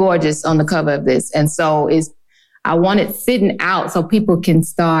so gorgeous on the cover of this. And so I want it sitting out so people can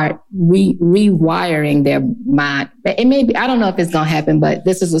start rewiring their mind. It may be, I don't know if it's going to happen, but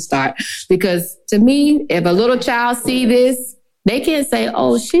this is a start. Because to me, if a little child see this, they can't say,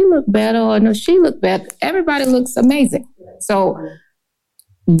 oh, she looked better, or no, she looked better. Everybody looks amazing. So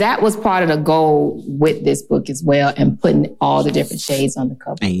that was part of the goal with this book as well, and putting all the different shades on the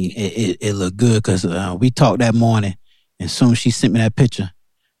cover. And it looked good, because we talked that morning, and soon she sent me that picture.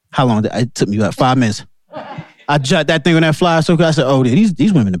 How long? It took me about 5 minutes. I jot that thing on that flyer so I said, oh,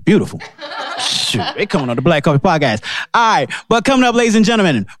 these women are beautiful. Shoot, they coming on the Black Coffee Podcast. All right, but coming up, ladies and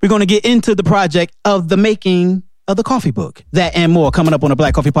gentlemen, we're going to get into the project of the making of the coffee book. That and more coming up on the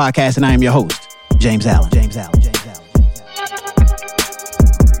Black Coffee Podcast, and I am your host, James Allen.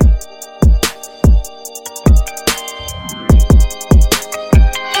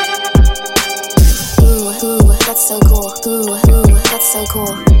 That's so cool. Ooh, that's so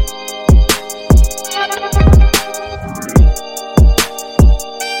cool.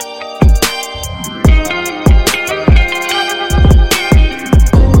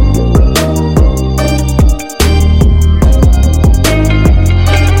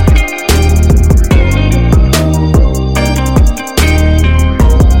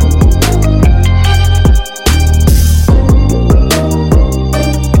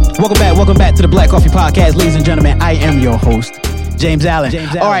 Welcome back to the Black Coffee Podcast. Ladies and gentlemen, I am your host, James Allen.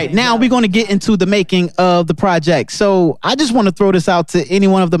 All right, now we're going to get into the making of the project. So I just want to throw this out to any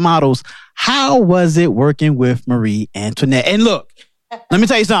one of the models. How was it working with Marie Antoinette? And look, let me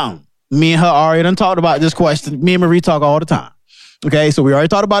tell you something. Me and her already done talked about this question. Me and Marie talk all the time. Okay, so we already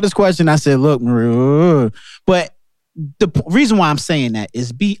talked about this question. I said, look, Marie, but the reason why I'm saying that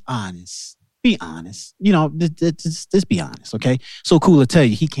is be honest. Be honest. You know, just be honest, okay? So Cool to tell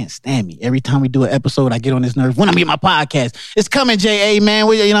you, he can't stand me. Every time we do an episode, I get on his nerves. When I get my podcast, it's coming, J.A., man.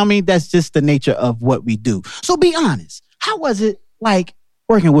 You know what I mean? That's just the nature of what we do. So be honest. How was it like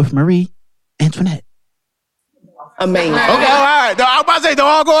working with Marie Antoinette? Amazing. Okay, all right. No, I was about to say, don't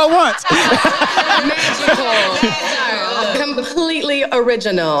all go at once. Magical. Completely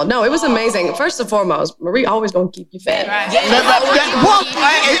original. No, it was amazing. First and foremost, Marie always gonna keep you fed.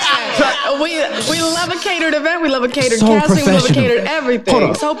 We love a catered event. We love a catered casting. We love a catered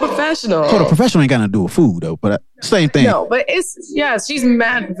everything. So professional. Hold on, professional ain't got nothing to do with food though, but same thing. No, but she's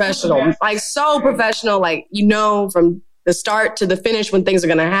mad professional. Like so professional. Like from the start to the finish when things are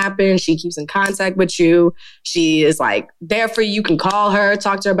going to happen. She keeps in contact with you. She is like there for you. You can call her,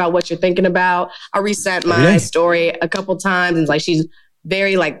 talk to her about what you're thinking about. I reset my story a couple times and like she's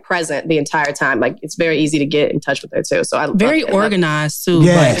very like present the entire time. Like it's very easy to get in touch with her too. So I very organized too.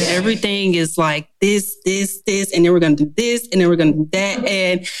 Yes. Like everything is like this, and then we're gonna do this, and then we're gonna do that.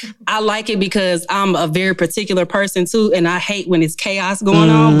 And I like it because I'm a very particular person too, and I hate when it's chaos going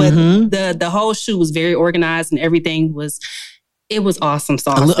on. But the whole shoot was very organized, and everything was. It was awesome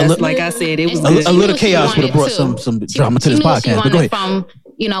sauce. Like I said, it was a little chaos would have brought some drama to this podcast. But go ahead.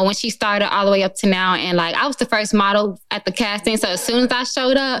 When she started all the way up to now, and like I was the first model at the casting. So as soon as I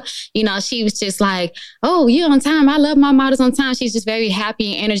showed up, she was just like, "Oh, you're on time. I love my models on time." She's just very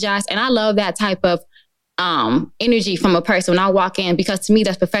happy and energized, and I love that type of energy from a person when I walk in, because to me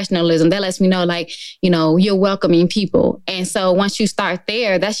that's professionalism. That lets me know you're welcoming people. And so once you start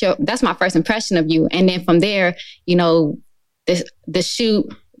there, that's my first impression of you, and then from there, the shoot,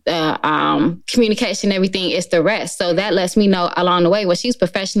 communication, everything is the rest. So that lets me know along the way, she's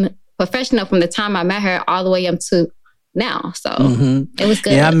professional from the time I met her all the way up to now. So it was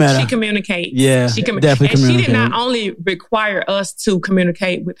good. Yeah, I met her. She communicates. Yeah, she definitely communicates. And she did not only require us to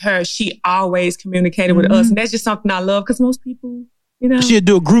communicate with her, she always communicated with us. And that's just something I love because most people, She'll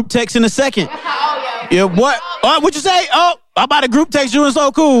do a group text in a second. Yeah, what? What'd you say? Oh, I'm about to group text you and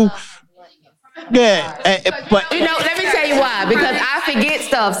so cool. Yeah, but let me tell you why. Because I forget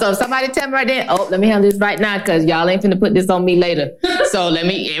stuff. So if somebody tell me right then, let me handle this right now because y'all ain't finna put this on me later. So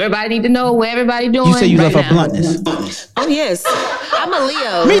everybody need to know what everybody doing. You say you love her bluntness. Oh yes, I'm a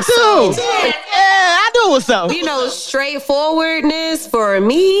Leo. Me too. Yeah, I know what's up. Straightforwardness for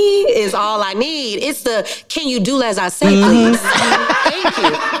me is all I need. It's the can you do as I say, please? Thank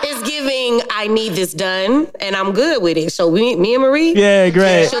you. It's giving I need this done, and I'm good with it. So me and Marie,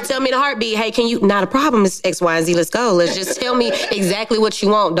 great. She'll tell me the heartbeat. Hey, can you? Not a problem. It's X, Y, and Z. Let's go. Let's just tell me exactly what you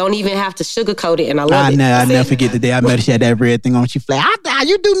want. Don't even have to sugarcoat it. And I love it. I'll never forget the day I met her. She had that red thing on. She flat.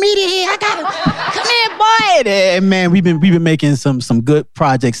 You do media here. I got it. Come here, boy. And man, we've been making some good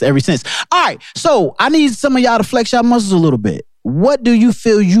projects ever since. All right, so I need some of y'all to flex your muscles a little bit. What do you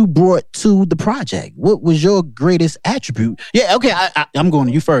feel you brought to the project? What was your greatest attribute? Yeah, okay. I'm going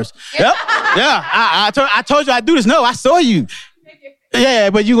to you first. Yep. Yeah. I told you I'd do this. No, I saw you. Yeah,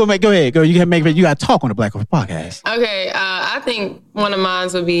 but go ahead, girl. You got to talk on the Black Coffee Podcast. Okay, I think one of mine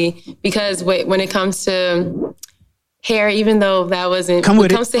would be because when it comes to hair, even though that wasn't when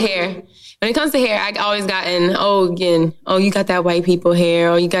it comes to hair, I always gotten you got that white people hair,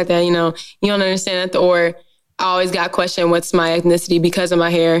 or you got that you don't understand that, or I always got questioned what's my ethnicity because of my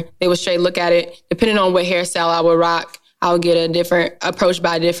hair. They would straight look at it depending on what hairstyle I would rock. I would get a different approach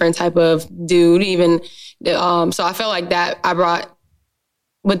by a different type of dude. Even so, I felt like that I brought.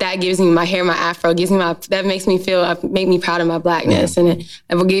 What that gives me, my hair, my afro, that makes me make me proud of my blackness. And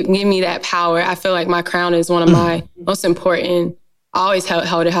it will give me that power. I feel like my crown is one of my most important. I always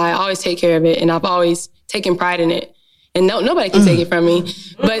held it high. I always take care of it. And I've always taken pride in it. And nobody can take it from me.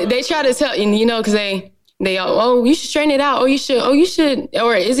 But they try to tell, because you should straighten it out. You should,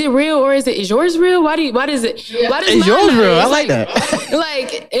 or is it real? Or is yours real? Why does it? Why does is yours real? I like that.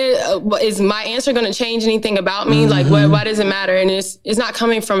 Is my answer going to change anything about me? Like, why does it matter? And it's not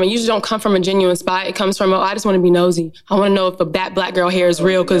coming from, it usually don't come from a genuine spot. It comes from, I just want to be nosy. I want to know if that black girl hair is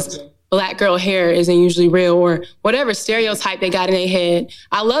real because black girl hair isn't usually real, or whatever stereotype they got in their head.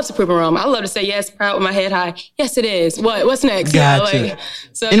 I love to prove them wrong. I love to say, yes, proud with my head high. Yes, it is. What's next? Gotcha.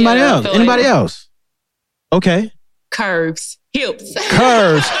 Anybody else? Okay. Curves. Hips.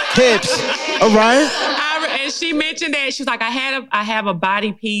 All right. And she mentioned that she was like, I have a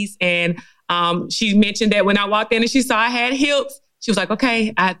body piece, and she mentioned that when I walked in and she saw I had hips, she was like,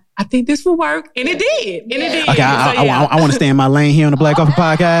 okay, I think this will work. And it did. And it did. Okay, I want to stay in my lane here on the Black Coffee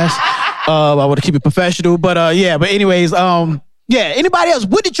Podcast. I want to keep it professional. But anyways, anybody else?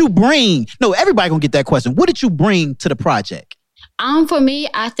 What did you bring? No, everybody gonna get that question. What did you bring to the project? For me,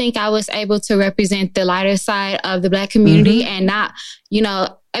 I think I was able to represent the lighter side of the Black community and not,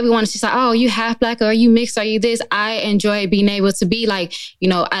 everyone's just like, oh, you half Black or you mixed or you this. I enjoy being able to be like,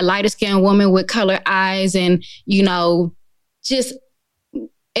 a lighter skinned woman with colored eyes and, just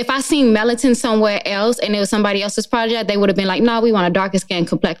if I seen Melatonin somewhere else and it was somebody else's project, they would have been like, no, we want a darker skinned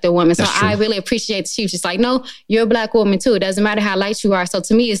complected woman. So I really appreciate she was just like, no, you're a Black woman too. It doesn't matter how light you are. So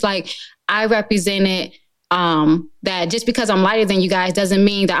to me, it's like I represented that just because I'm lighter than you guys doesn't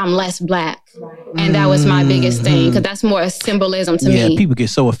mean that I'm less Black. And that was my biggest thing, because that's more a symbolism to me. Yeah, people get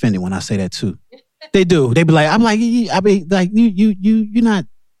so offended when I say that too. They do. They be like, you're not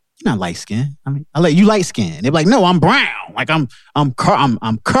light skinned. I mean, you light skinned. They be like, no, I'm brown. Like I'm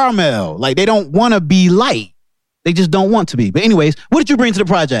caramel. Like they don't want to be light. They just don't want to be. But anyways, what did you bring to the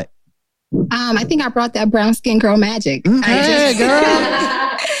project? I think I brought that brown skin girl magic. Hey, girl.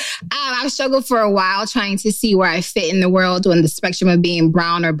 I've struggled for a while trying to see where I fit in the world on the spectrum of being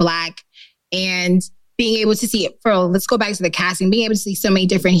brown or Black, and being able to see it. Let's go back to the casting. Being able to see so many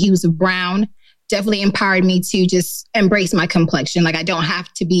different hues of brown definitely empowered me to just embrace my complexion. Like I don't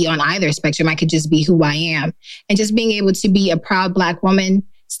have to be on either spectrum. I could just be who I am. And just being able to be a proud Black woman,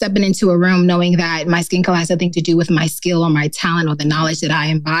 stepping into a room knowing that my skin color has nothing to do with my skill or my talent or the knowledge that I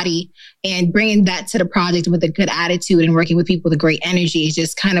embody, and bringing that to the project with a good attitude and working with people with a great energy, it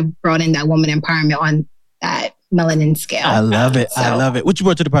just kind of brought in that woman empowerment on that melanin scale. I love it. I love it. What you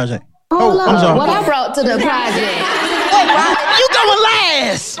brought to the project? I'm sorry. What I brought to the project. You going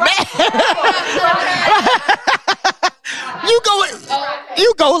last, man.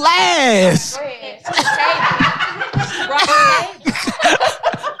 You go last.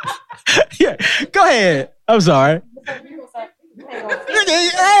 Yeah, go ahead. I'm sorry. I'm like,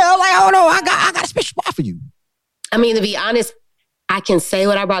 hold on, I got a special spot for you. I mean, to be honest, I can say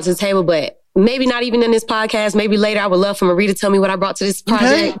what I brought to the table, but maybe not even in this podcast. Maybe later, I would love for Marie to tell me what I brought to this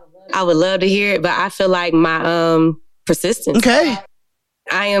project. Okay. I would love to hear it, but I feel like my persistence. Okay.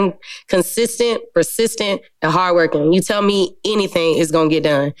 I am consistent, persistent, and hardworking. You tell me anything is going to get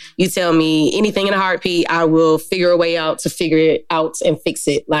done. You tell me anything in a heartbeat, I will figure a way out to figure it out and fix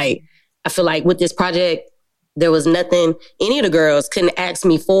it. Like, I feel like with this project, there was nothing any of the girls couldn't ask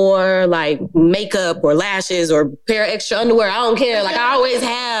me for, like makeup or lashes or a pair of extra underwear. I don't care. Like, I always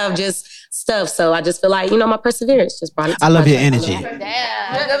have just stuff. So I just feel like, my perseverance just brought it to I love your energy.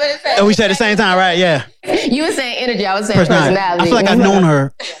 And we said at the same time, right? Yeah. You were saying energy. I was saying personality. I feel like I've known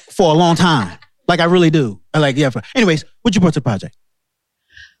her for a long time. Like, I really do. Anyways, what you brought to the project?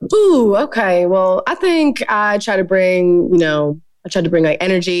 Ooh, okay. Well, I think I try to bring, like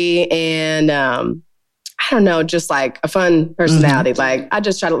energy and, I don't know, just like a fun personality. Like, I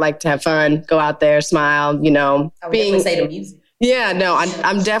just try to have fun, go out there, smile, I would definitely say the music. Yeah, no,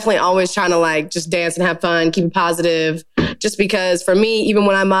 I'm definitely always trying to just dance and have fun, keep it positive. Just because for me, even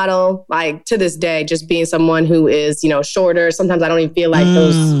when I model, to this day, just being someone who is, shorter, sometimes I don't even feel like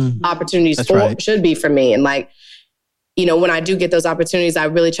those opportunities should be for me. And when I do get those opportunities, I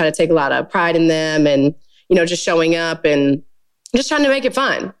really try to take a lot of pride in them and, just showing up and just trying to make it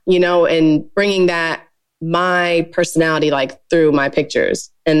fun, and bringing that, my personality, through my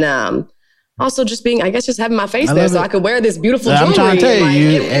pictures. And, also just being, I guess, just having my face there so I could wear this beautiful jewelry. I'm trying to tell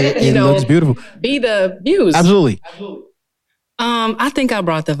you, it looks beautiful. Be the muse. Absolutely. I think I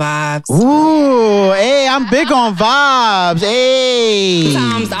brought the vibes. Ooh, hey, I'm big on vibes. Hey.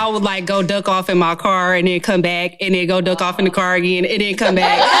 Sometimes I would go duck off in my car and then come back and then go duck off in the car again and then come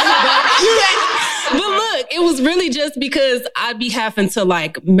back. But look, it was really just because I'd be having to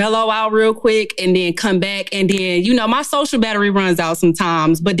mellow out real quick and then come back. And then, my social battery runs out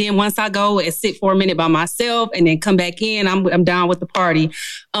sometimes. But then once I go and sit for a minute by myself and then come back in, I'm down with the party.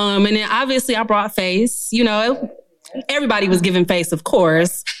 And then obviously I brought face. Everybody was giving face, of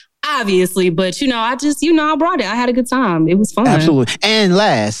course, obviously. But, I just, I brought it. I had a good time. It was fun. Absolutely. And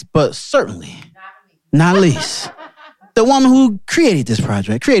last, but certainly not least, the woman who created this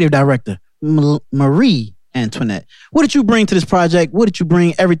project, creative director, Marie Antoinette. What did you bring to this project? What did you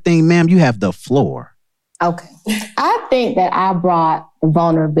bring? Everything, ma'am, you have the floor. Okay. I think that I brought the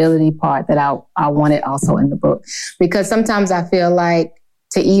vulnerability part that I wanted also in the book. Because sometimes I feel like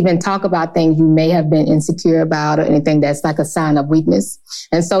to even talk about things you may have been insecure about or anything that's like a sign of weakness.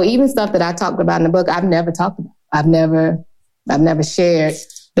 And so even stuff that I talked about in the book, I've never talked about. I've never shared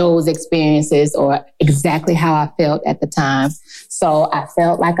those experiences or exactly how I felt at the time. So I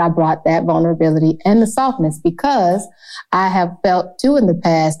felt like I brought that vulnerability and the softness because I have felt too in the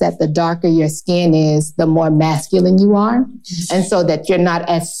past that the darker your skin is, the more masculine you are. And so that you're not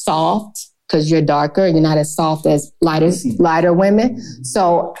as soft because you're darker, you're not as soft as lighter women.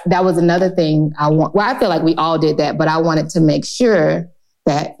 So that was another thing I feel like we all did that, but I wanted to make sure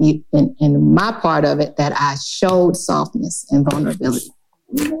that in my part of it, that I showed softness and vulnerability.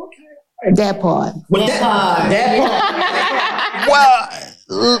 That part.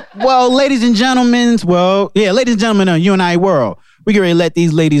 Well, ladies and gentlemen, UNI world, we can really let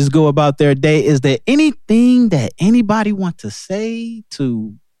these ladies go about their day. Is there anything that anybody want to say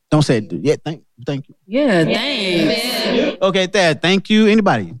to? Don't say it. Yeah, thank you. Yeah, thanks. Okay, Thad, thank you.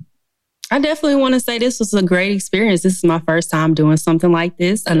 Anybody? I definitely want to say this was a great experience. This is my first time doing something like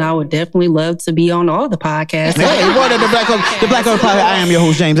this, and I would definitely love to be on all the podcasts. Hey, what are the Black Coffee Podcast? I am your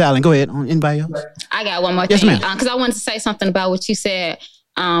host, James Allen. Go ahead. Anybody else? I got one more thing. Yes, because I wanted to say something about what you said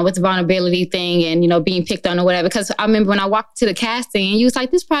with the vulnerability thing and, being picked on or whatever. Because I remember when I walked to the casting and you was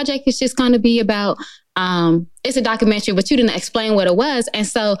like, this project is just going to be about, it's a documentary, but you didn't explain what it was. And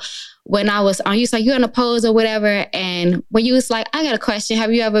so when I was on, you was like, you're in a pose or whatever. And when you was like, I got a question.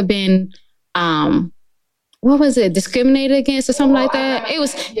 Have you ever been, what was it, discriminated against or something like that? It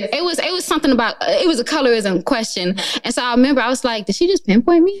was something about, it was a colorism question. And so I remember I was like, did she just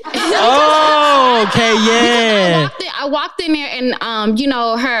pinpoint me? Oh, okay, yeah. I walked in there and,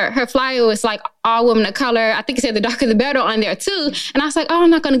 her flyer was like all women of color. I think it said the darker the better on there too. And I was like, oh,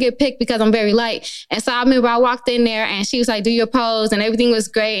 I'm not going to get picked because I'm very light. And so I remember I walked in there and she was like, do your pose and everything was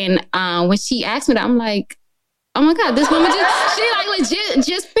great. And when she asked me that, I'm like, oh my God, this woman legit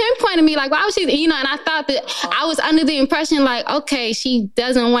just pinpointed me. Like, why was she, and I thought that I was under the impression like, okay, she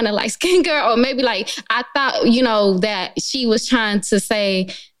doesn't want to like skin girl, or maybe like, I thought, that she was trying to say,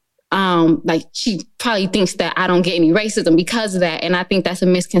 like she probably thinks that I don't get any racism because of that. And I think that's a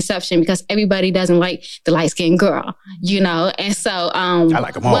misconception because everybody doesn't like the light-skinned girl, And so I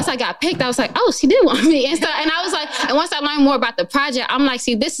like them all. Once I got picked, I was like, oh, she did want me. And I was like, and once I learned more about the project, I'm like,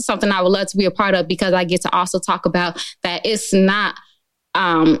 see, this is something I would love to be a part of because I get to also talk about that it's not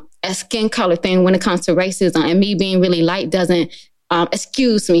a skin color thing when it comes to racism. And me being really light doesn't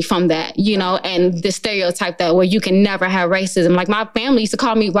excuse me from that, and the stereotype that where you can never have racism. Like my family used to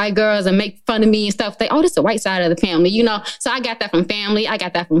call me white girls and make fun of me and stuff. They, oh, this is the white side of the family, So I got that from family. I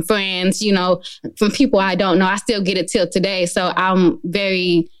got that from friends, from people I don't know. I still get it till today. So I'm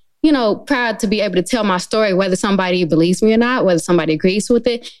very, proud to be able to tell my story, whether somebody believes me or not, whether somebody agrees with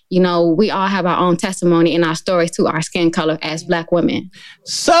it. We all have our own testimony in our stories to our skin color as Black women.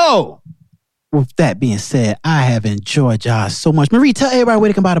 So, with that being said, I have enjoyed y'all so much. Marie, tell everybody where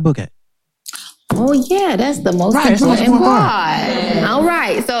they can buy the book at. Oh, yeah, that's the most important part. All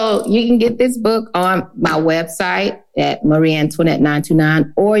right, so you can get this book on my website at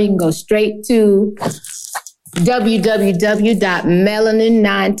MarieAntoinette929, or you can go straight to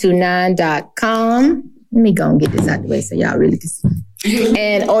www.melanin929.com. Let me go and get this out the way so y'all really can see.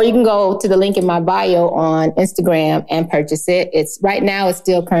 Or you can go to the link in my bio on Instagram and purchase it. It's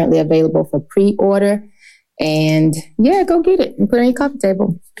still currently available for pre-order. And yeah, go get it and put it on your coffee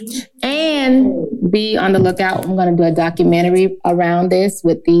table. And be on the lookout. I'm going to do a documentary around this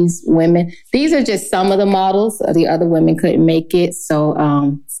with these women. These are just some of the models. The other women couldn't make it.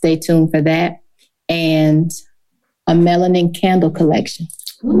 So stay tuned for that. And a melanin candle collection.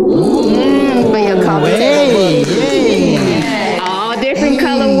 For your coffee table. All different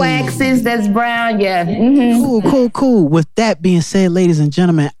color waxes. That's brown. Yeah. Mm-hmm. Cool. With that being said, ladies and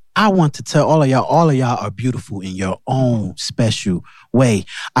gentlemen, I want to tell all of y'all are beautiful in your own special way.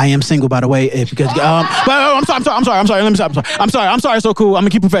 I am single, by the way, because I'm sorry. So cool. I'm gonna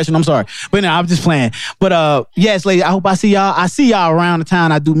keep professional. I'm sorry, but no, I'm just playing. But yes, ladies, I hope I see y'all. I see y'all around the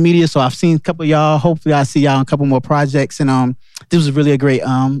town. I do media, so I've seen a couple of y'all. Hopefully, I see y'all in a couple more projects. And this was really a great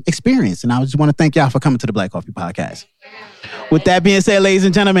experience. And I just want to thank y'all for coming to the Black Coffee Podcast. With that being said, ladies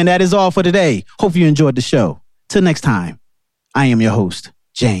and gentlemen, that is all for today. Hope you enjoyed the show. Till next time, I am your host,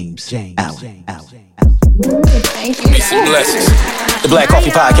 James Allen. Thank you. Peace and blessings. The Black Coffee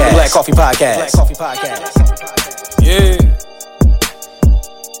Podcast. Black Coffee Podcast. Yeah.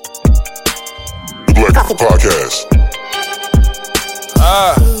 The Black Coffee Podcast.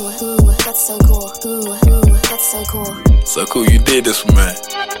 Ooh, that's so cool. Ooh, that's so cool. So cool, you did this for me.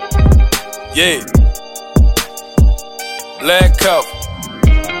 Yeah. Black Coffee,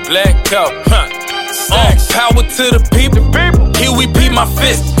 huh? Power to the people. Here we beat my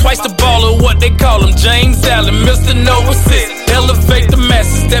fist. Twice the baller, what they call him, James Allen, Mr. No Assist. Elevate the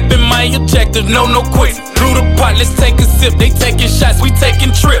masses, step in my objective, no quits. Through the pot, let's take a sip. They taking shots, we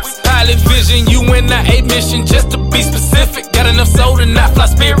taking trips. Pilot vision, you and I, a mission, just to be specific. Got enough soul to not fly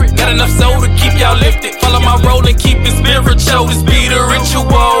spirit. Got enough soul to keep y'all lifted. Follow my roll and keep it spiritual. This be the ritual.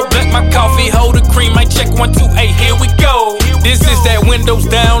 Black my coffee, hold the cream. I check 1, 2, 8, here we go. This is that windows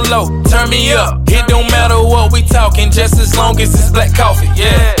down low. Turn me up. It don't matter what we talking, just as long as it's black coffee.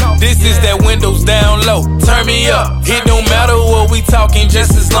 Yeah. This is that windows down low. Turn me up. It don't matter what we talking,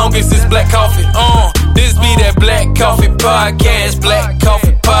 just as long as it's black coffee. This be that Black Coffee Podcast. Black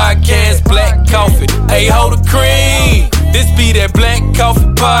Coffee Podcast. Black Coffee. Hey, hold the cream. This be that Black Coffee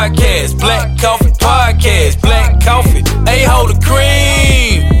Podcast. Black Coffee Podcast. Black Coffee. Hey, hold the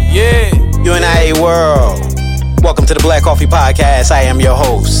cream. Yeah. UNIA world. Welcome to the Black Coffee Podcast. I am your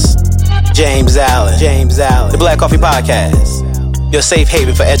host, James Allen. The Black Coffee Podcast. Your safe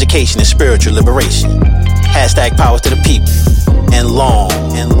haven for education and spiritual liberation. Hashtag powers to the people. And long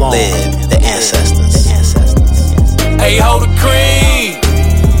live the ancestors.